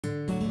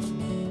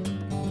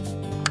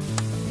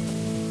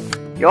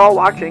You're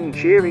watching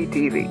Cheery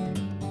TV.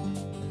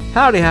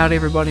 Howdy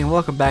everybody, and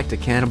welcome back to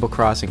Cannibal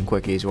Crossing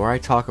Quickies, where I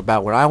talk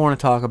about what I want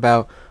to talk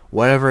about,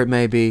 whatever it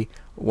may be,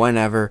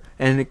 whenever,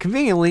 and it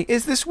conveniently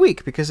is this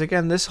week, because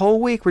again, this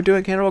whole week we're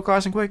doing Cannibal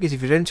Crossing Quickies.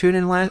 If you didn't tune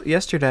in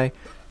yesterday,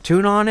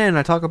 tune on in.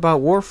 I talk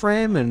about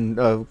Warframe, and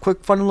a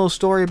quick fun little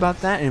story about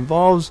that. It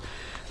involves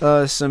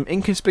some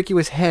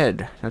inconspicuous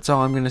head. That's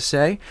all I'm going to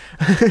say.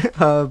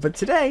 But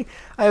today,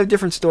 I have a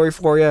different story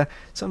for you,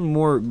 something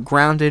more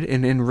grounded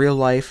and in real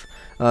life.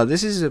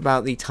 This is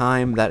about the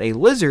time that a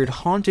lizard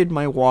haunted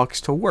my walks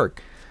to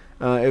work.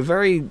 A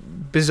very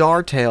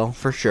bizarre tale,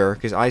 for sure,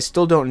 because I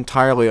still don't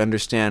entirely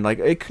understand. Like,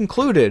 it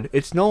concluded,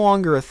 it's no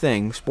longer a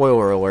thing,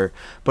 spoiler alert,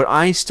 but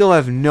I still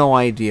have no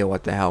idea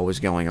what the hell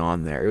was going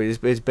on there. It's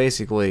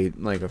basically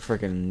like a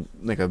freaking,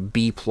 like a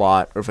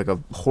B-plot, or like a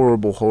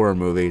horrible horror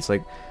movie. It's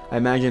like, I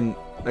imagine,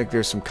 like,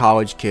 there's some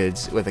college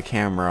kids with a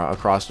camera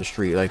across the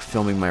street, like,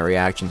 filming my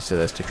reactions to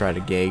this to try to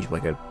gauge,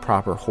 like, a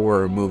proper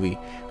horror movie,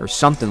 or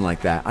something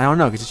like that. I don't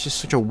know, because it's just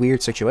such a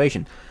weird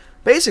situation.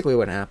 Basically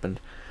what happened,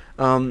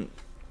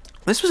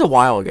 this was a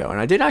while ago, and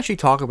I did actually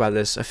talk about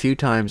this a few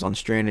times on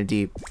Stranded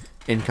Deep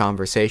in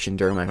conversation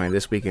during my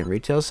This Week in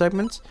Retail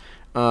segments.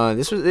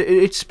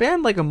 It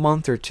spanned like a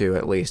month or two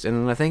at least, and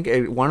then I think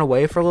it went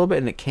away for a little bit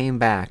and it came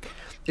back.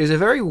 It was a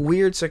very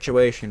weird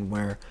situation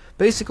where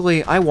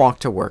basically I walk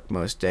to work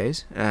most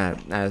days,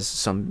 as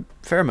some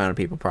fair amount of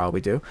people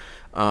probably do,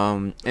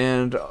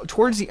 and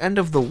towards the end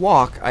of the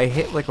walk I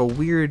hit like a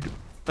weird,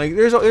 like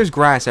there's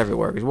grass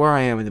everywhere because where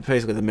I am is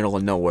basically the middle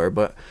of nowhere,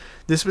 but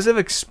this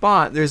specific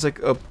spot, there's like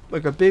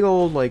a big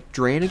old like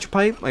drainage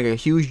pipe, like a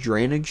huge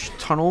drainage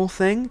tunnel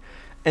thing,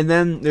 and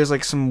then there's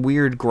like some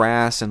weird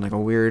grass and like a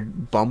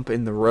weird bump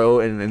in the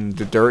road and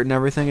the dirt and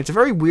everything. It's a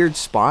very weird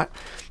spot,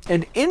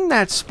 and in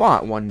that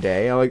spot one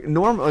day,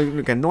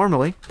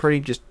 normally pretty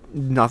just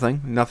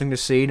nothing to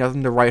see,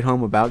 nothing to write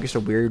home about, just a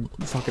weird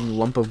fucking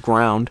lump of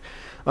ground.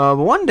 But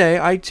one day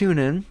I tune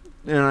in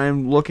and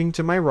I'm looking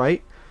to my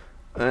right,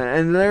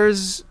 and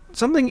there's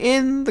something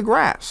in the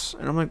grass,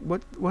 and I'm like,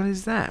 what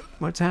is that?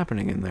 What's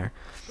happening in there?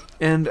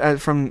 And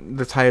from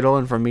the title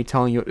and from me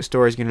telling you what the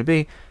story is going to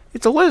be,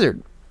 it's a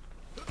lizard.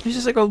 It's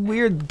just like a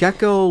weird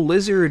gecko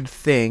lizard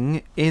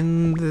thing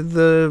in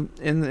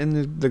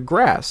the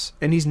grass,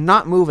 and he's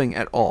not moving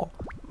at all,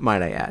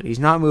 might I add. He's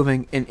not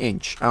moving an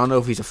inch. I don't know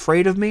if he's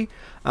afraid of me.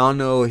 I don't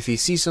know if he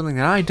sees something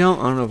that I don't.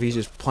 I don't know if he's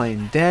just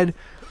playing dead.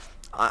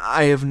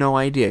 I have no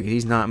idea, because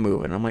he's not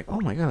moving. I'm like, oh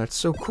my god, that's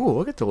so cool.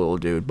 Look at the little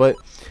dude. But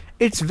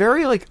it's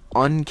very, like,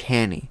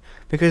 uncanny,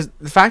 because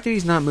the fact that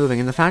he's not moving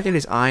and the fact that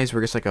his eyes were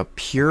just like a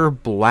pure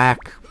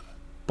black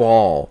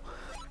ball,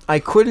 I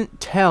couldn't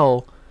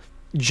tell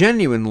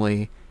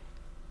genuinely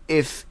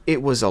if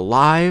it was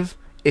alive,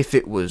 if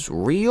it was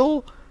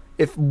real,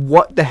 if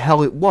what the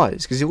hell it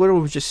was, because he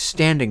literally was just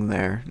standing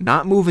there,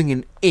 not moving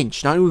an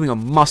inch, not moving a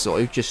muscle.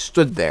 It just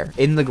stood there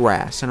in the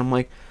grass, and I'm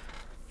like,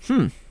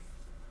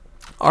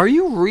 are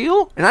you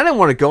real? And I didn't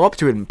want to go up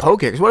to it and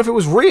poke it, because what if it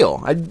was real?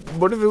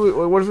 What if it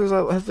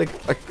was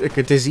like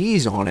a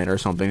disease on it or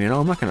something? You know,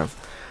 I'm not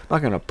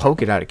gonna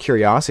poke it out of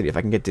curiosity if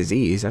I can get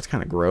disease. That's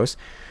kind of gross.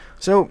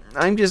 So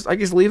I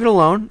just leave it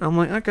alone. I'm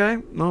like, okay,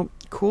 well,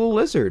 cool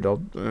lizard. I'll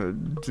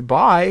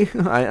bye.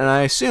 And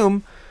I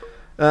assume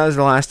that was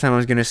the last time I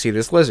was gonna see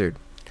this lizard.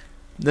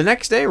 The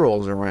next day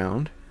rolls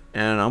around,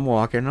 and I'm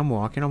walking,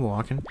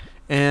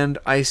 and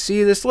I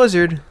see this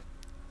lizard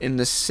in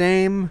the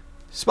same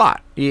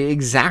spot, the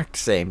exact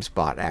same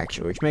spot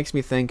actually, which makes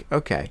me think,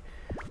 okay,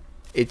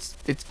 it's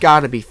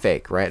gotta be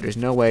fake, right? There's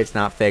no way it's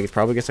not fake. It's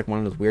probably just like one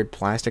of those weird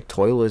plastic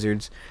toy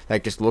lizards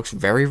that just looks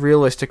very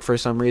realistic for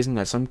some reason,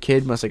 that some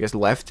kid must have just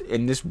left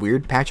in this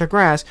weird patch of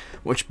grass,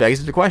 which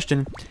begs the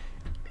question,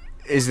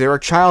 is there a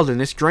child in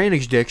this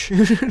drainage ditch?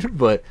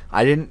 But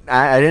I didn't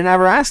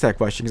ever ask that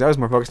question, because I was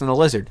more focused on the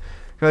lizard,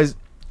 because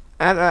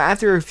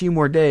after a few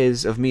more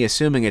days of me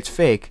assuming it's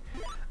fake,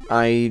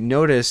 I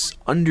notice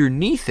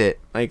underneath it,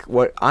 like,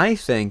 what I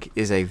think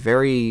is a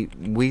very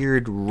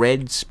weird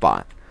red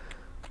spot,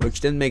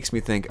 which then makes me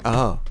think,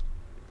 oh,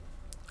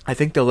 I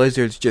think the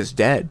lizard's just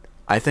dead.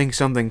 I think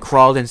something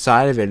crawled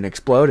inside of it and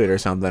exploded or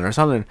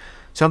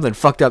something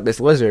fucked up this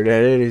lizard,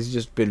 and it's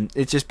just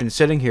been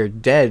sitting here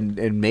dead,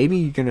 and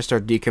maybe gonna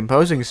start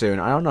decomposing soon.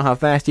 I don't know how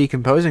fast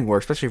decomposing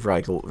works, especially for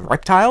like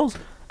reptiles.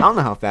 I don't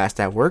know how fast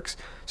that works.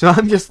 So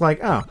I'm just like,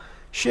 oh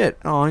shit,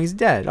 oh, he's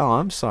dead. Oh,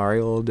 I'm sorry,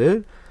 little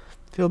dude.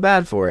 Feel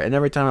bad for it. And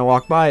every time I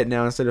walk by it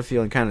now, instead of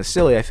feeling kind of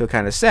silly, I feel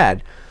kind of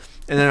sad.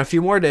 And then a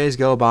few more days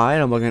go by,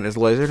 and I'm looking at this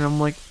lizard, and I'm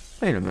like,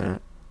 wait a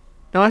minute,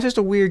 no, that's just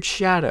a weird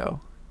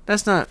shadow.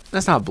 That's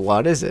not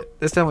blood, is it?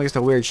 That's definitely just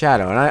a weird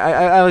shadow. And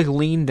I like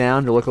lean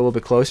down to look a little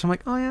bit closer. I'm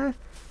like, oh yeah,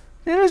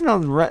 there's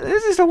nothing.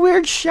 This is a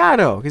weird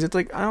shadow, because it's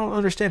like, I don't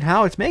understand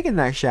how it's making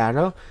that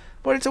shadow,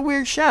 but it's a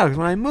weird shadow. Because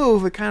when I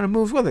move, it kind of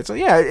moves with it. So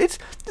yeah, it's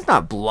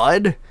not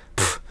blood.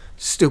 Pfft,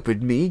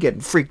 stupid me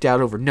getting freaked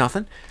out over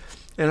nothing.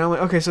 And I'm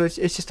like, okay, so it's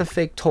just a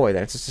fake toy.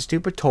 That's just a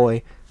stupid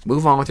toy.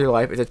 Move on with your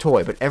life. It's a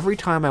toy. But every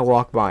time I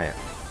walk by it,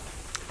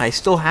 I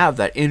still have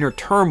that inner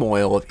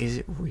turmoil of, is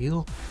it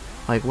real?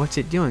 Like, what's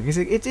it doing? Because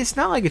it's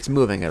not like it's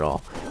moving at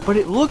all. But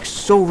it looks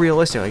so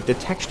realistic. Like, the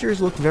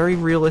textures look very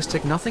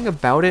realistic. Nothing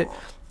about it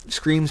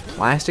screams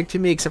plastic to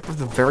me except for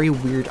the very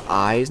weird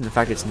eyes and the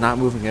fact it's not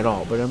moving at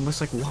all. But I'm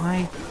just like,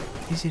 why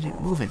isn't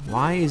it moving?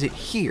 Why is it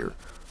here?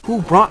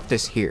 Who brought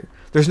this here?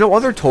 There's no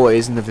other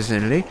toys in the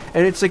vicinity,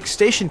 and it's like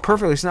stationed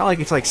perfectly. It's not like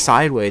it's like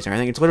sideways or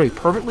anything. It's literally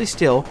perfectly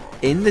still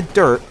in the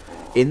dirt,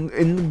 in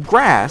the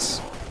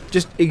grass,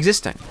 just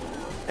existing.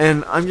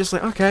 And I'm just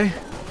like, okay,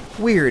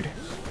 weird,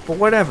 but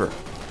whatever.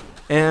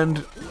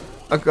 And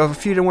a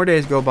few more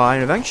days go by,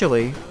 and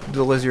eventually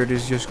the lizard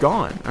is just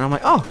gone. And I'm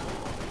like, oh,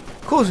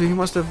 cool. So he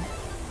must have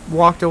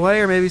walked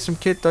away, or maybe some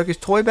kid took his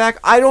toy back.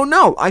 I don't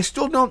know. I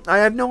still don't. I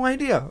have no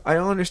idea. I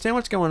don't understand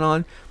what's going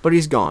on, but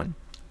he's gone.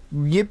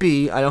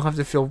 Yippee, I don't have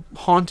to feel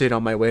haunted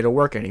on my way to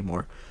work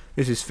anymore.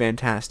 This is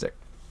fantastic.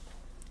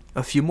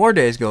 A few more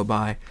days go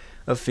by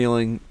of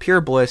feeling pure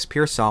bliss,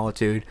 pure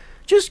solitude,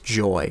 just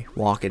joy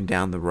walking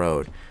down the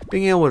road.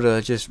 Being able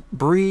to just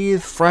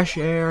breathe fresh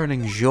air and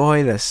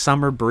enjoy the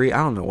summer breeze. I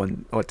don't know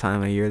what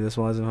time of year this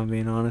was, if I'm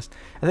being honest.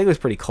 I think it was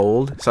pretty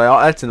cold. So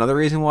that's another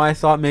reason why I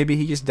thought maybe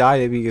he just died.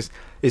 Maybe he just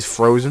is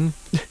frozen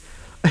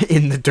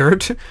in the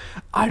dirt.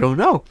 I don't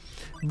know.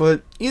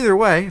 But either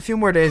way, a few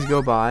more days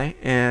go by,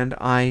 and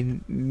I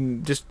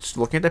just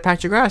looking at the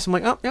patch of grass. I'm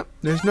like, oh, yep,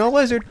 there's no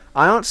lizard.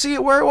 I don't see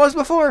it where it was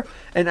before.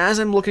 And as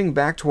I'm looking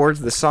back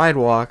towards the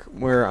sidewalk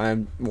where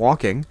I'm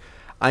walking,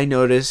 I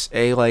notice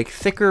a like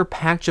thicker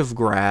patch of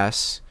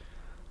grass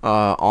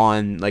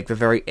on like the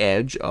very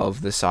edge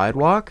of the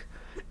sidewalk,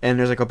 and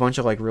there's like a bunch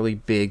of like really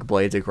big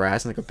blades of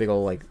grass and like a big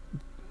old like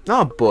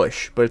not a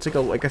bush, but it's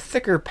like a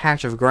thicker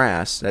patch of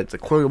grass that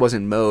clearly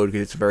wasn't mowed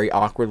because it's very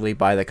awkwardly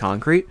by the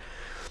concrete.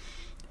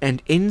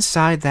 And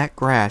inside that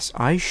grass,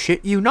 I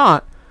shit you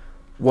not,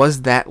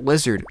 was that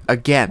lizard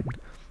again.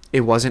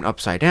 It wasn't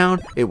upside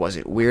down. It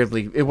wasn't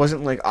weirdly. It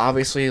wasn't like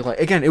obviously like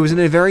again. It was in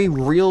a very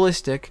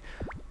realistic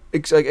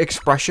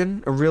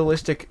expression, a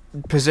realistic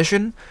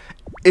position.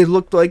 It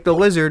looked like the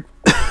lizard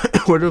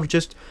would have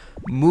just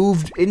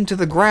moved into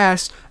the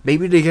grass,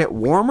 maybe to get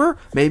warmer.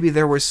 Maybe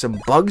there was some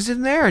bugs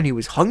in there and he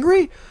was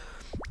hungry.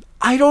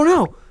 I don't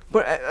know.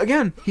 But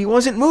again, he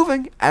wasn't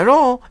moving at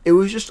all. It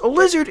was just a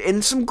lizard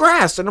in some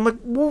grass, and I'm like,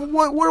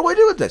 what do I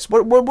do with this?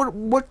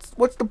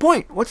 What's the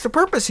point? What's the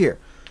purpose here?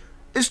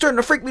 It's starting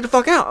to freak me the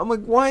fuck out. I'm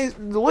like, why is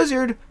the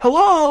lizard?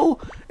 Hello?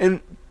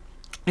 And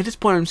at this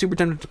point, I'm super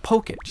tempted to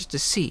poke it just to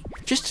see,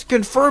 just to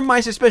confirm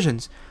my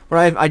suspicions.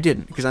 But I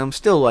didn't, because I'm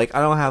still like,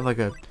 I don't have like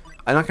a.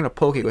 I'm not gonna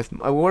poke it with.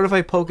 What if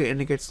I poke it and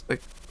it gets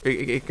like,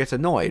 it gets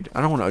annoyed?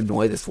 I don't want to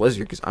annoy this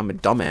lizard because I'm a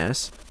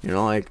dumbass. You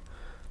know, like.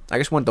 I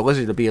just want the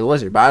lizard to be a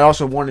lizard, but I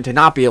also wanted to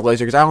not be a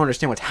lizard because I don't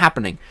understand what's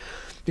happening.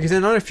 Because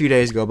then another few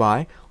days go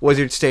by,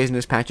 lizard stays in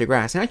this patch of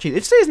grass. And actually,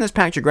 it stays in this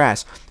patch of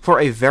grass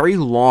for a very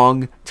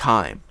long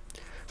time.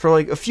 For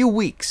like a few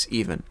weeks,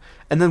 even.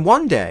 And then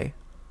one day,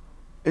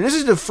 and this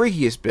is the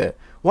freakiest bit,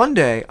 one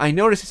day, I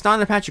notice it's not in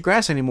the patch of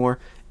grass anymore.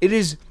 It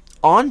is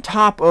on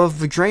top of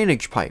the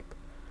drainage pipe.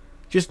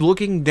 Just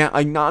looking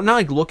down, not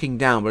like looking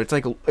down, but it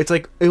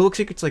looks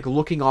like it's like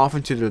looking off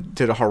into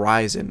the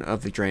horizon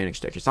of the drainage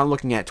ditch. It's not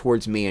looking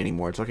towards me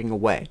anymore. It's looking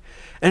away.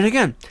 And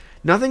again,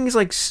 nothing is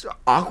like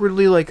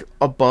awkwardly like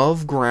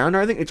above ground or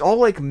anything. It's all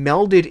like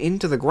melded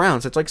into the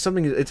ground. So it's like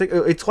something.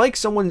 It's like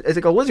someone. It's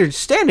like a lizard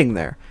standing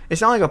there.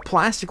 It's not like a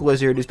plastic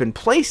lizard has been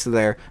placed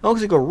there. It looks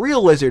like a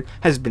real lizard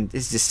is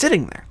just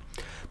sitting there,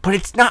 but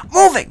it's not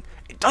moving.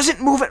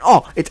 Doesn't move at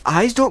all. Its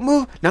eyes don't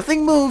move.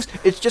 Nothing moves.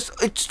 It's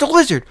the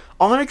lizard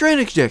on a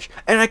drainage ditch.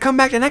 And I come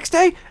back the next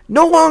day,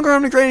 no longer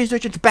on the drainage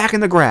ditch. It's back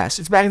in the grass.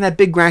 It's back in that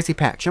big grassy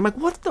patch. I'm like,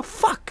 what the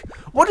fuck?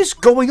 What is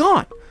going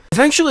on?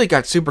 Eventually, it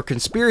got super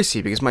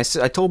conspiracy because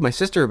I told my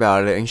sister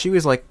about it, and she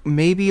was like,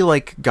 maybe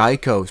like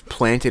Geico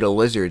planted a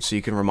lizard so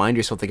you can remind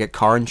yourself to get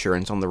car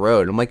insurance on the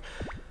road. I'm like,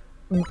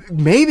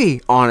 maybe,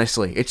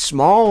 honestly. It's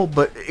small,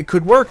 but it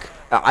could work.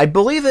 I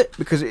believe it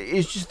because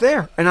it's just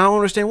there, and I don't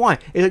understand why.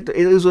 It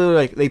is literally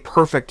like the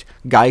perfect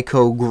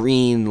Geico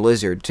green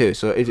lizard, too,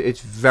 so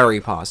it's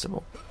very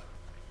possible.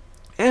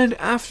 And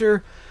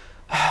after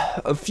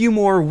a few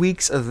more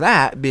weeks of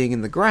that being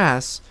in the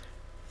grass,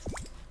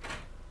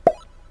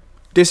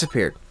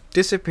 disappeared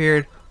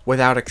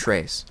without a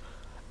trace.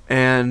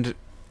 And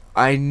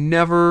I've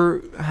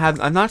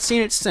not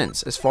seen it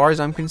since, as far as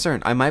I'm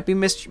concerned. I might be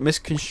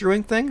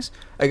misconstruing things.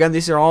 Again,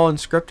 these are all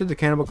unscripted. The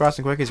Cannibal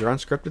Crossing Quickies are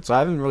unscripted, so I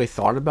haven't really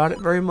thought about it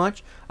very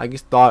much. I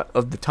just thought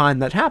of the time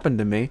that happened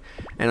to me,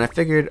 and I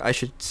figured I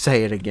should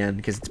say it again,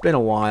 because it's been a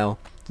while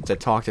since I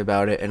talked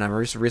about it, and I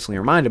just recently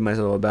reminded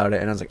myself about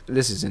it, and I was like,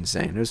 this is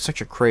insane. It was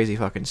such a crazy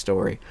fucking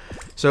story.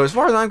 So as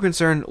far as I'm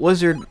concerned,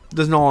 lizard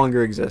does no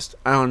longer exist.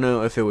 I don't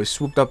know if it was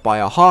swooped up by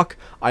a hawk.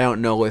 I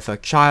don't know if a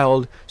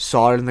child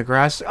saw it in the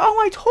grass. Oh,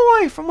 my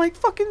toy from like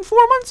fucking 4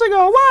 months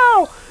ago.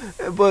 Wow.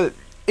 But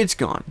it's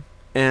gone.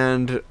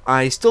 And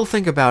I still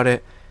think about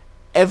it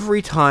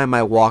every time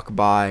I walk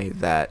by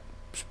that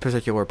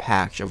particular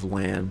patch of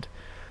land,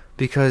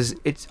 because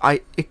it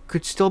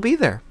could still be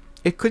there.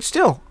 It could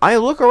still. I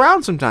look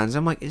around sometimes.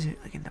 I'm like, is it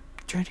like in the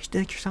trendy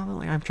stitch or something?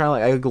 Like, I'm trying,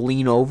 like, I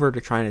lean over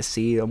to try to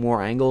see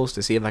more angles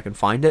to see if I can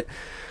find it.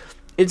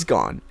 It's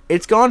gone.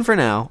 It's gone for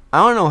now. I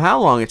don't know how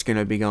long it's going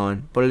to be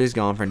gone, but it is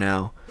gone for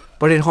now.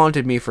 But it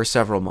haunted me for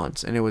several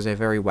months, and it was a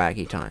very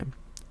wacky time.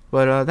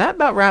 But that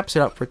about wraps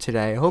it up for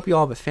today. I hope you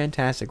all have a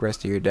fantastic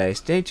rest of your day.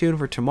 Stay tuned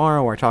for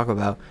tomorrow where I talk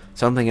about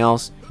something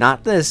else.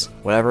 Not this.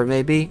 Whatever it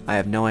may be, I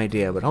have no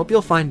idea. But hope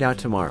you'll find out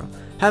tomorrow.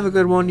 Have a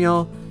good one,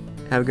 y'all.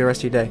 Have a good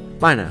rest of your day.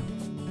 Bye now.